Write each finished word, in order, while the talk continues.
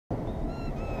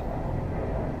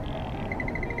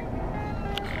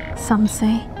Some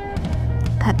say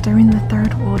that during the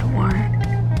Third World War,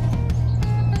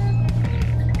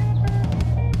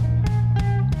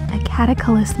 a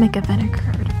cataclysmic event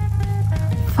occurred.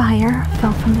 Fire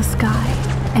fell from the sky,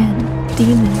 and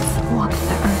demons walked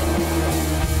the earth.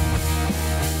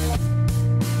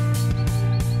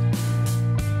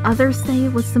 Others say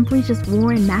it was simply just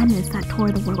war and madness that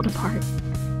tore the world apart.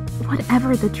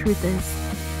 Whatever the truth is,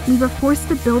 we were forced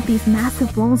to build these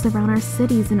massive walls around our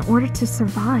cities in order to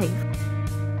survive.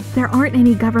 There aren't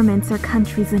any governments or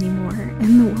countries anymore,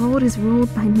 and the world is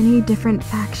ruled by many different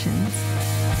factions.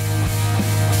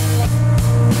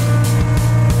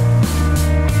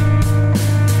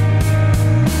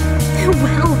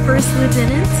 Well, First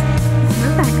Lieutenant,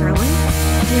 you're back early.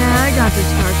 Yeah, I got this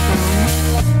charge going.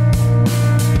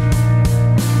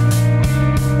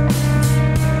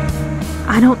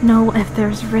 I don't know if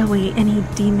there's really any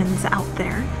demons out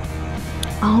there.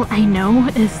 All I know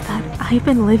is that I've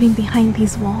been living behind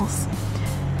these walls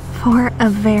for a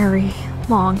very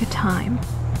long time.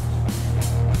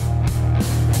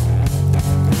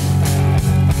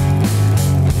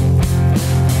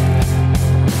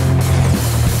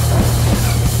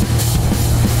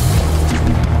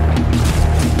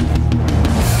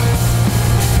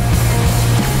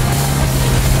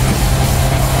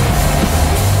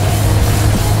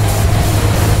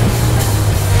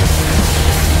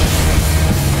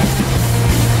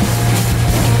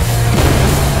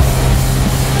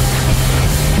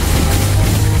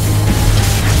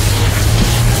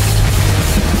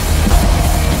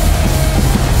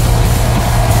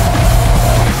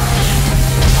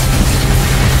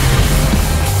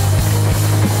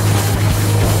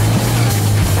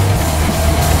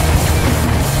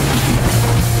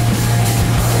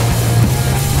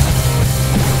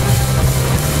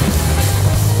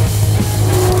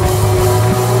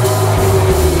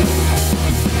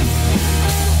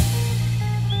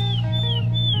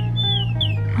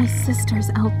 My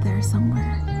sister's out there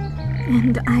somewhere,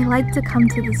 and I like to come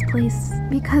to this place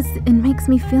because it makes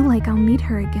me feel like I'll meet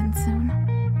her again soon.